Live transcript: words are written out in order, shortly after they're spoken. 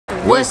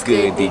What's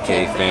good,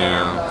 DK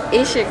fam?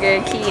 It's your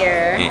girl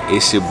Kiera. And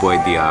it's your boy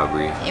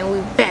D'Aubrey. And we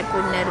back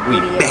with another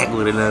video. We back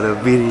with another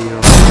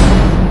video.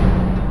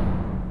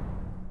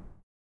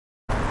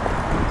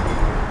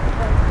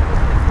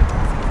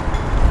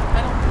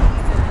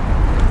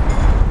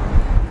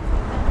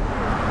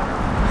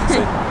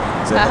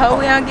 I hope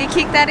we don't get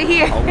kicked out of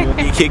here. I hope we don't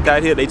get kicked out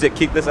of here. They just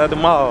kicked us out the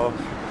mall.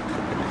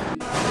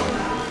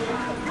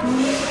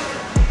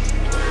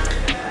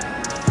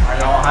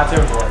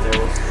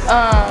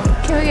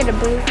 Can we get a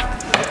booth?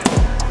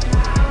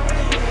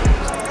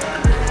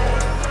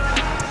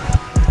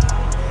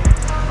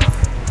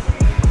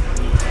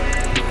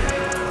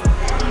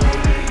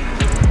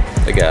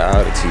 They got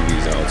all the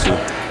TVs on too.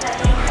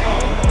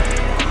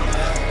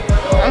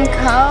 I'm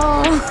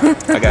cold.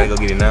 I gotta go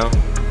get it now.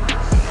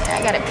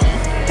 I gotta pee.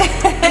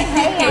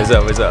 Hey. What's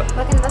up? What's up?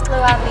 Welcome to Buffalo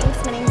Wild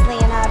Wings. My name's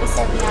Leah and I'll be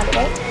serving y'all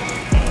today.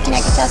 Can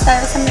I get y'all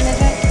started with something to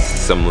drink?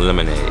 Some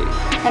lemonade.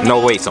 No,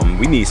 wait,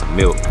 we need some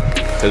milk.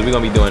 Cause we're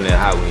gonna be doing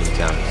that hot wing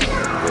challenge.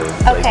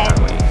 Okay.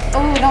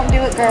 Ooh, don't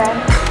do it, girl.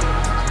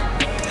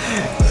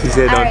 She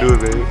said don't do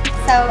it, baby.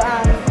 So,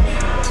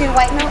 2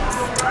 white milks.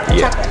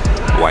 Yeah. Chocolate.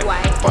 White.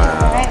 Wow.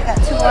 Alright, we got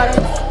 2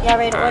 waters.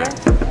 Y'all ready to order?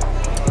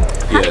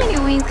 How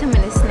many wings come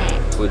in a snack?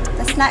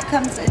 The snack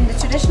comes in the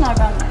traditional or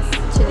boneless?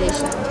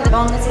 Traditional. The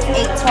boneless is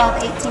 8,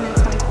 12, 18, and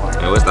 24.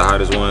 And what's the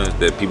hottest ones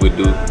that people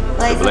do?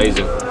 Blazin. The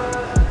Blazin.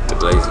 The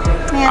Blazin.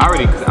 Yeah. I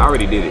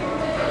already did it.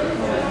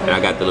 And I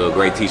got the little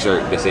gray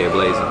t-shirt that said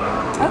Blazin.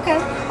 Okay.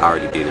 I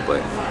already did it, but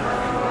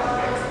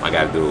I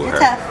gotta do it with her.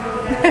 Tough.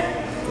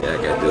 Yeah,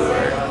 I gotta do it with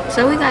her.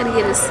 So we gotta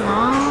get a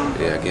small.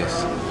 Yeah, I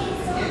guess.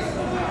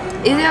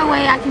 Is there a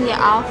way I can get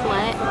all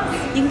flats?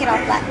 You can get all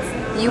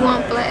flats. You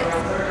want flats?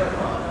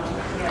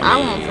 I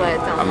want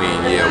flats on. I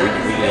mean, yeah,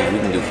 we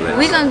can do flats.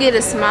 We gonna get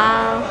a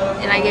small,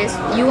 and I guess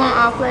you want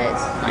all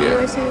flats on Yeah.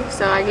 yours too.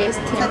 So I guess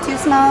So 2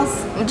 smalls,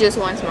 just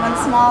one small. 1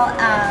 small,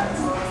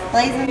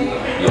 Blazin.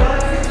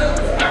 Yeah.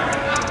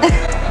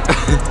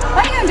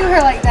 Why you gonna do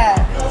her like that?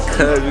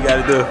 Cause we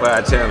gotta do it for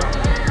our channel.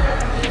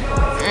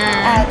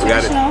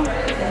 Traditional?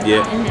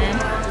 Yeah.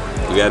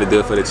 We gotta do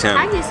it for the channel.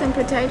 I get some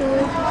potato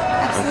with it.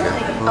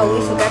 Absolutely. Oh,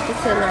 we forgot to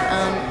tell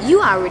them. You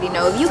already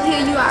know. If you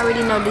hear, you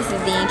already know this is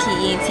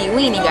DNK ENT.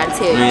 We ain't even gotta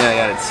tell you. Yeah, I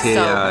gotta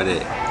tell y'all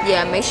that.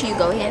 Yeah, make sure you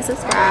go ahead and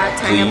subscribe.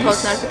 Turn your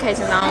post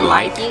notifications on.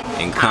 Like it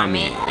and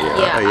comment.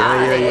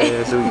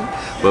 Yeah. So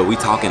but we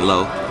talking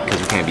low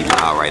because we can't be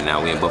loud right now.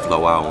 We in Buffalo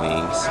Wild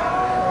Wings.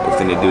 We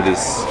finna do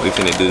this. We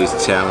finna do this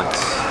challenge.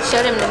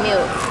 Show them the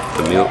milk.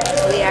 The milk.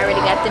 We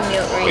already got the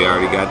milk ready. We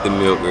already got the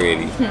milk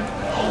ready.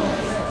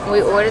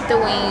 We ordered the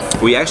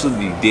wings. We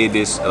actually did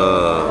this the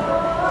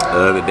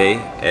other day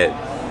at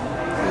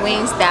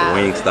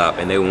Wingstop,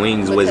 and their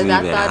wings wasn't even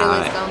hot. Because I thought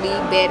it was gonna be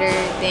better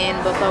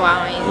than Buffalo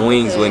Wild Wings.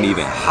 Wings wasn't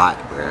even hot,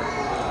 bro.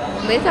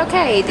 But it's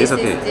okay. It's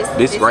okay.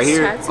 This right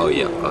here. Oh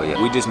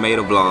yeah. We just made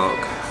a vlog.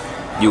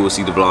 You will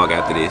see the vlog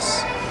after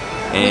this.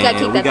 And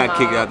we got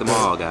kicked out the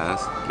mall,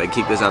 guys. They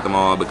kicked us out the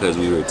mall because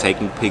we were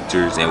taking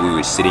pictures and we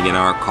were sitting in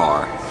our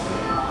car.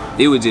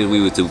 It was just we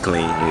were too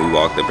clean when we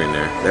walked up in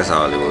there. That's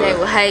all it was. They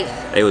were hating.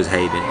 They was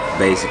hating,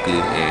 basically.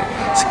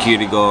 And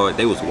security guard,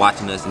 they was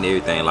watching us and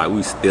everything. Like we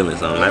was stealing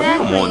something. Like we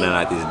don't want nothing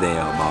out this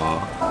damn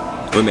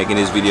mall. We're making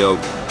this video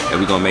and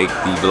we're gonna make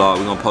the vlog.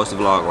 We're gonna post the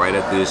vlog right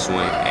after this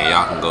one, and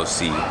y'all can go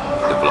see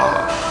the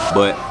vlog.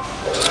 But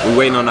we're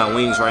waiting on our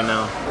wings right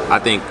now. I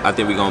think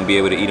we're gonna be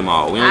able to eat them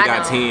all. We only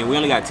got 10. We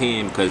only got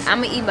 10 because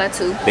I'm gonna eat by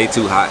 2. they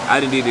too hot.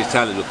 I done did this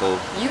challenge before.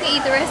 You can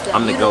eat the rest of them.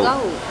 I'm the goat.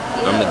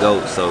 Yeah. I'm the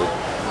goat. So,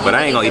 but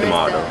I ain't gonna eat them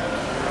all though.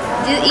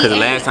 Just eat Cause the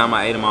last time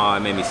I ate them all,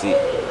 it made me sick.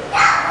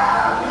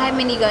 How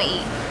many you gonna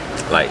eat?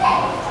 Like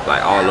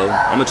all of them.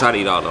 I'm gonna try to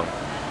eat all of them.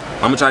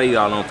 I'm gonna try to eat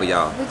all of them for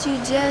y'all. What you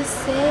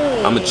just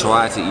said. I'm gonna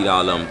try to eat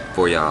all of them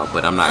for y'all,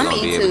 but I'm not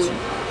gonna be able to.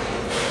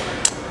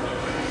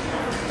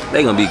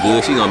 They gonna be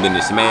good. She gonna be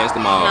to smash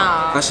them all.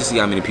 Nah. I should see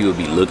how many people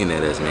be looking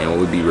at us, man, when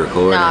we be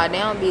recording. Nah, they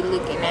don't be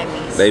looking at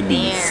me. They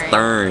be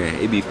staring.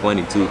 It be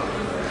funny too.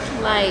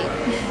 Like,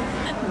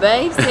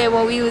 Babe said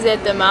when we was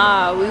at the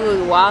mall, we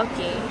was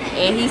walking,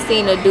 and he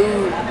seen a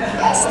dude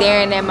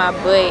staring at my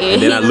butt.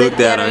 And then I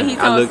looked at him.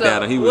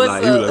 He was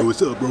like,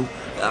 "What's up, bro?"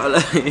 I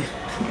was like,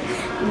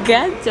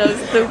 got your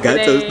stupid got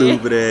your ass.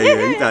 stupid ass.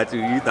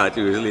 Yeah, you thought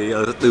you was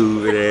little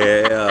stupid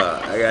ass.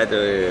 Yeah, I got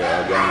your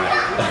ass. Oh God.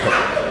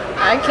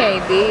 I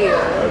can't deal.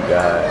 Oh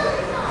God.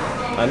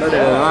 I know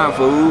that our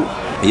food.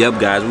 Yep,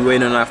 guys, we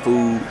waiting on our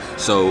food.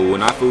 So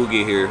when our food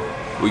get here,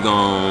 we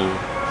gonna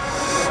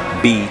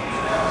be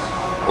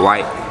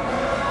right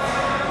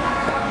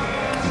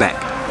back.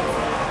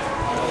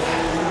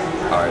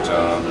 Alright,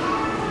 y'all.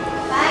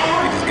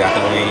 We just got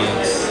the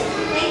wings.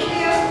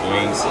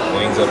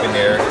 Wings up in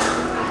there.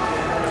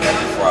 Got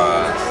the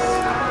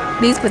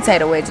fries. These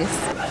potato wedges.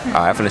 Alright,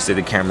 I'm finna set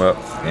the camera up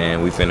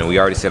and we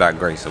already said our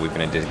grace, so we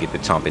finna just get the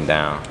chomping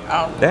down.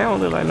 Oh. That don't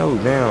look like no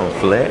down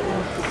flat.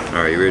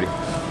 Alright, you ready?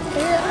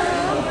 Yeah.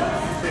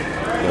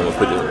 You wanna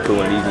put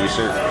one of these in your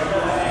shirt?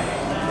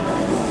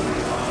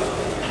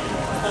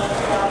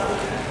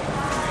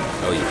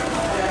 Oh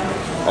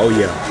yeah. Oh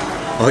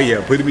yeah. Oh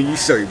yeah, put them in your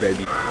shirt,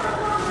 baby.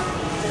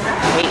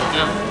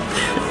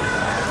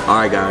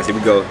 Alright guys, here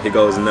we go. Here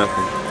goes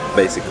nothing,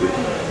 basically.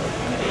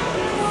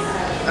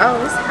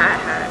 Oh, it's hot.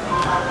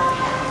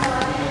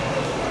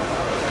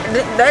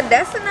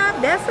 That's enough.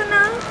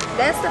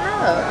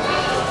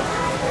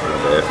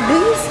 Do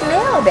you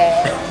smell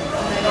that?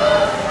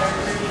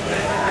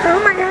 Oh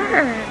my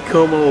god.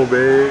 Come on,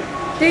 babe.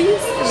 Do you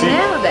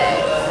smell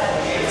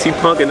that? She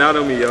punking out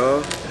on me,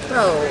 y'all.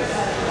 Bro.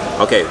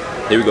 Okay,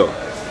 here we go.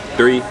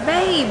 3.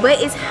 Babe,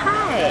 but it's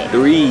hot.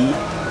 3,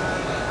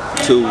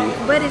 2.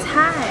 But it's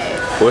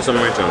hot. Pour some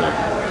ranch on it.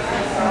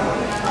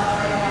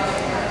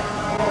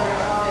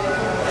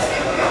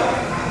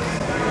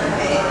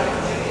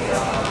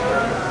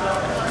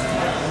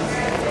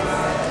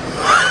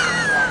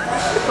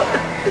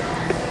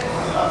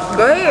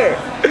 Go ahead.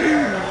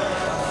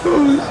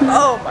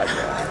 Oh my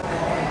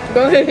god.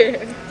 Go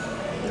ahead.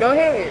 Go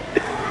ahead.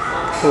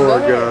 Oh my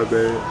god,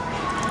 babe.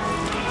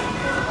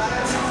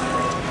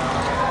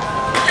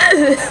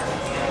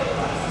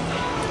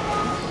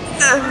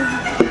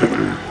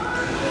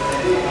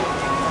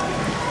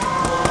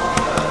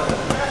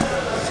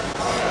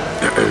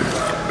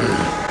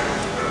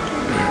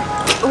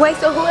 Wait,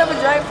 so whoever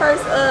drank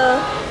first,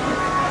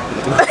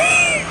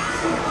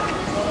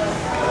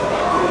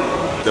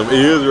 Them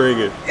ears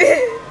ringing.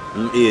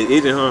 Them ears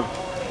itching, huh?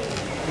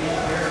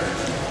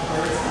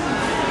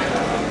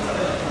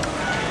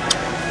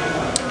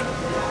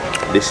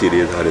 This shit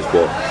is hot as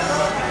fuck.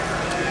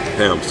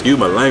 Damn, excuse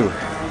my language.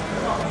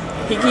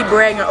 he keep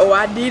bragging, oh,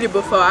 I did it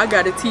before, I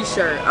got a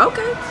t-shirt.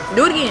 Okay,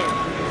 do it again.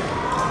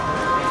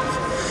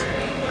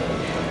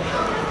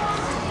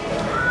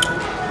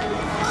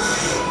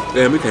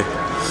 Damn, we can't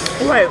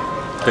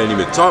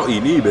even talk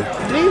eating either.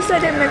 Did you say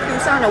that make you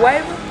sound a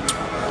waiver?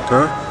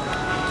 Huh?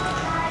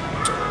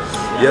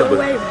 Yeah, but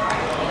Waiver.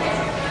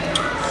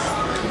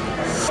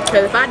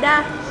 Cause if I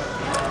die,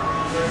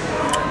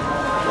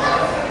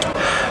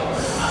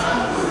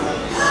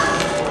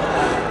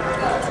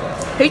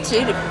 he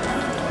cheated.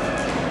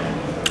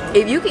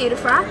 If you can eat a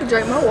fry, I can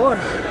drink more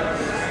water.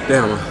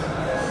 damn,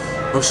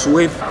 I'm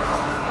sweating.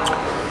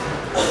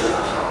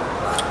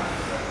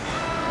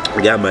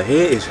 I got my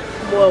head itching.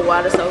 Boy,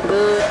 water so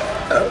good.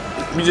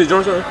 You just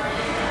drunk something?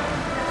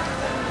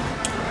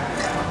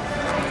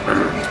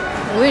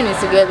 We in this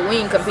together. We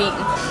ain't competing.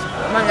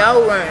 My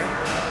nose run.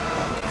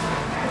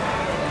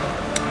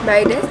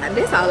 Babe,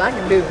 that's all I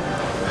can do.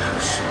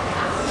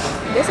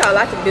 That's all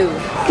I can do.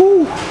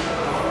 Woo.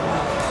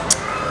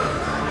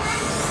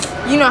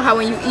 You know how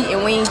when you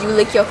eating wings, you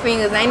lick your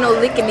fingers. Ain't no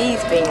licking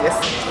these fingers.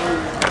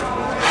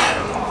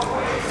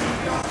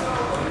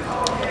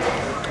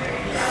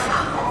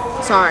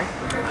 Sorry.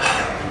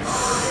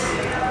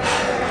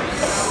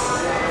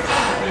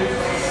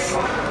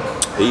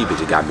 These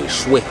bitches got me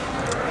sweating.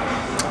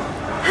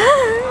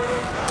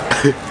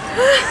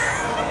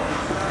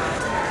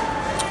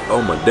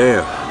 Oh my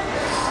damn.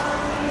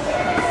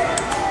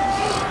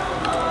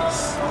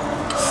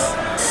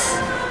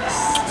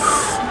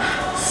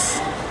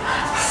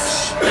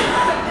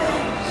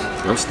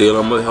 I'm still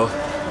on my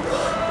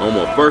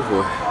first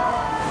one.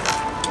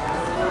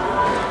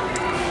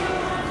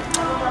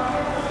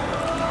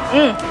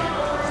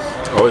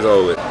 Oh, it's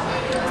over with.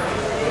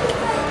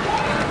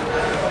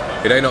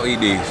 It ain't no eat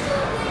these.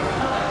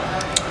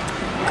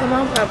 Come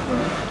on,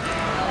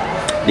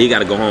 Papa. You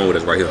gotta go home with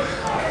us right here.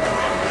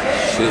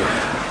 Shit.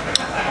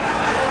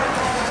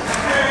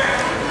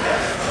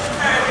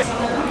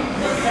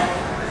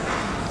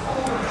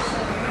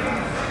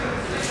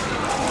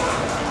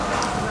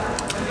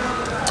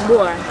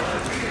 Boy.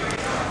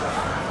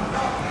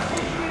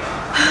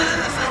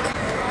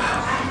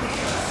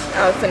 I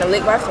was finna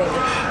lick my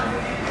finger.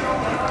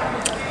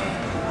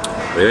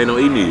 There ain't no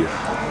eating these.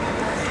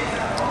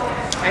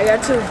 I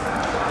got 2.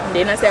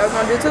 Didn't I say I was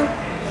gonna do 2?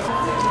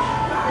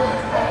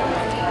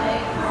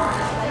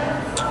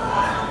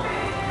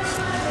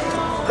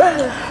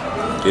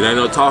 It ain't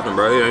no talking,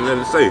 bro. It ain't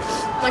nothing to say.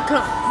 Like,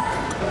 come.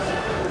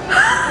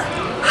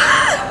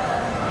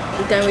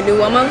 You think we do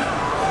one more?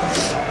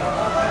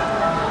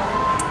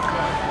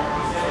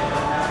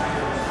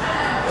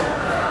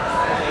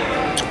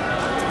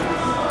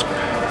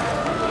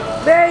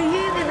 Barry, you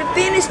didn't even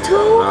finish 2?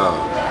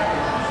 Nah.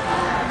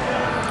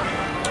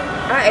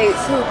 I ate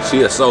 2.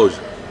 She a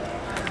soldier.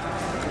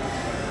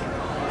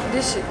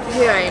 This shit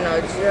here ain't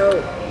no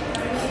joke.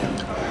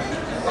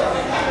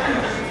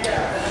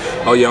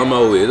 Oh yeah, I'm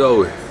over it. It's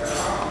over.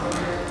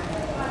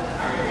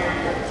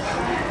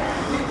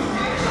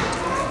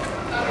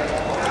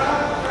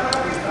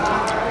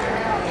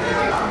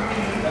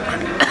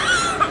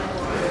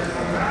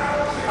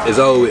 It's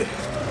over with.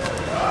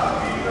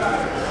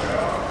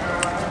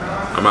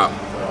 I'm out.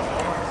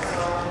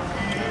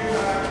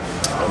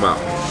 I'm out.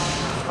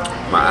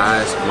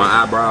 My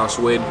eyebrows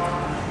sweating.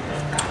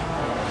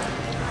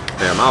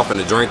 Damn, I'm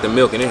finna drink the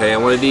milk and it had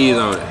one of these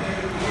on it.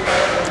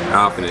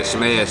 I'm finna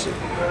smash it.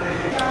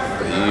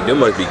 That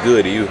must be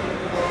good to you.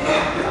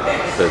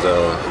 Cause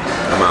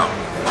I'm out.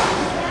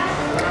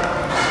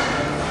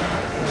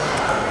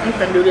 I'm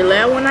finna do the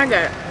last one I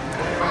got.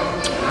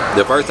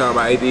 The first time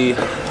I ate these,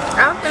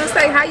 I was finna say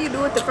say how you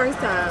do it the first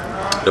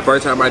time. The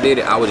first time I did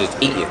it, I was just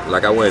eating.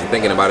 Like I wasn't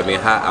thinking about it being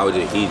hot. I was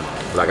just eating.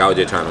 Like I was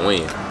just trying to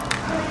win.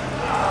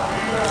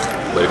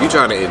 But if you're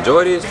trying to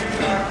enjoy this,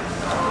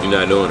 you're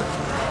not doing it.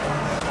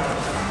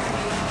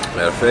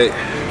 Matter of fact,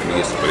 let me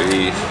get some of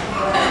these.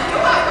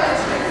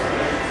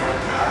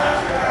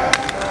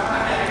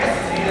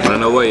 I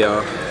know what,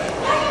 y'all.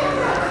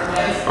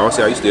 I don't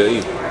see how you still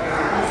eat.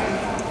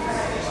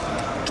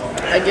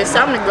 I guess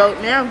I'm the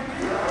goat now.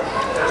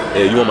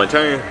 Yeah, you want my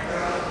turn?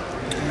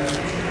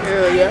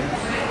 Hell yeah.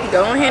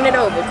 Go and hand it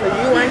over, because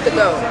you ain't the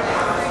goat.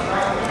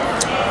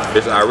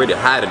 It's already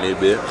hot in this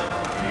bit.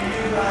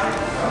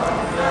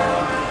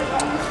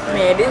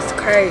 Man, this is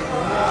crazy.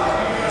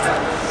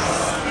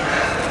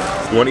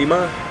 You want to eat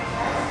mine?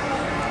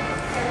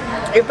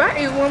 If I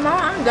eat one more,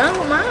 I'm done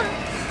with mine.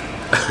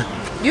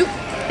 You.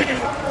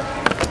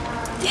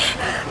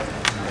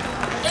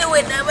 It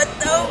went down my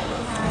throat.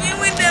 It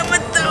went down my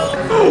throat.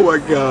 Oh my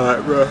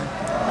God, bro.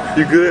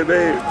 You good,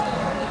 babe?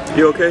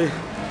 You okay?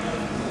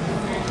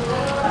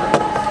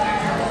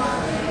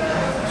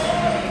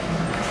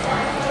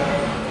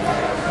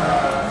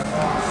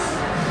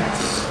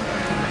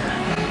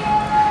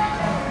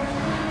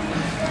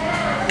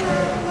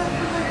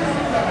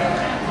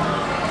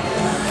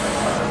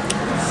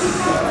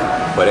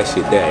 But that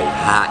shit there ain't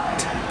hot.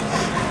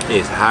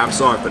 It's hot. I'm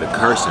sorry for the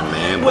cursing,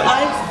 man. But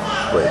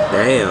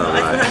damn,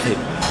 like.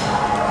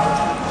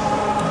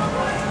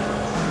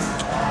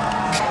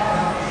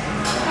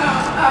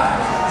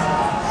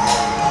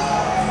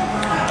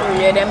 Oh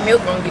yeah, that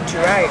milk gonna get you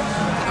right.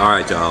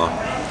 Alright, y'all.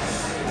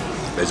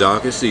 As y'all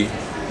can see,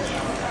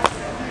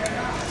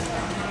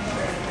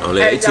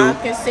 only ate As two. y'all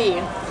can see,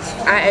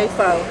 I ate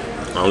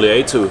 4. Only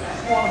ate 2.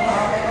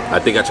 I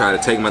think I tried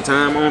to take my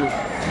time on it.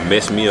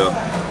 Messed me up.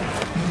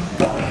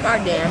 My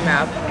damn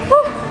mouth.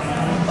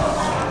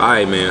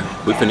 Alright, man.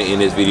 We finna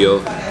end this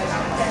video.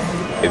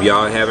 If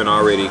y'all haven't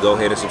already, go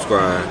ahead and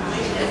subscribe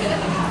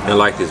and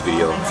like this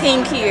video.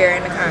 Team Kiera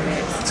in the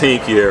comments. Team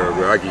Kiera,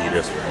 bro. I give you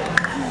this one.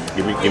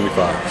 Give me 5.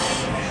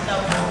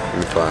 Give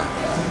me 5.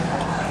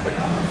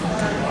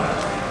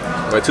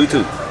 Wait,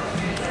 2-2.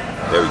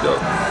 There we go.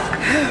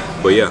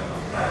 But yeah,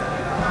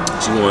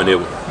 she won it.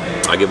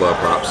 I give her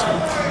props.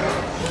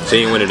 She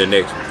ain't winning the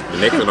next one. The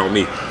next one on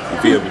me. You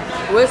feel me?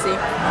 We'll see.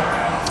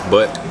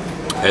 But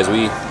as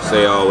we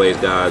say always,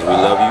 guys, we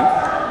love you.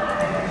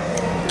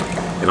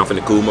 And I'm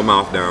finna cool my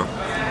mouth down.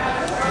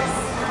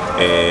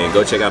 And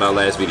go check out our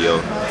last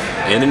video.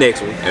 And the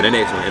next one. And the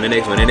next one. And the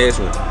next one. And the next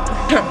one.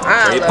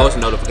 Turn your post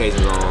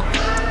notifications on.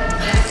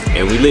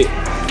 And we lit.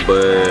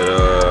 But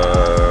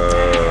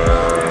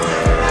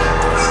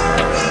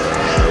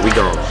we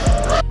gone.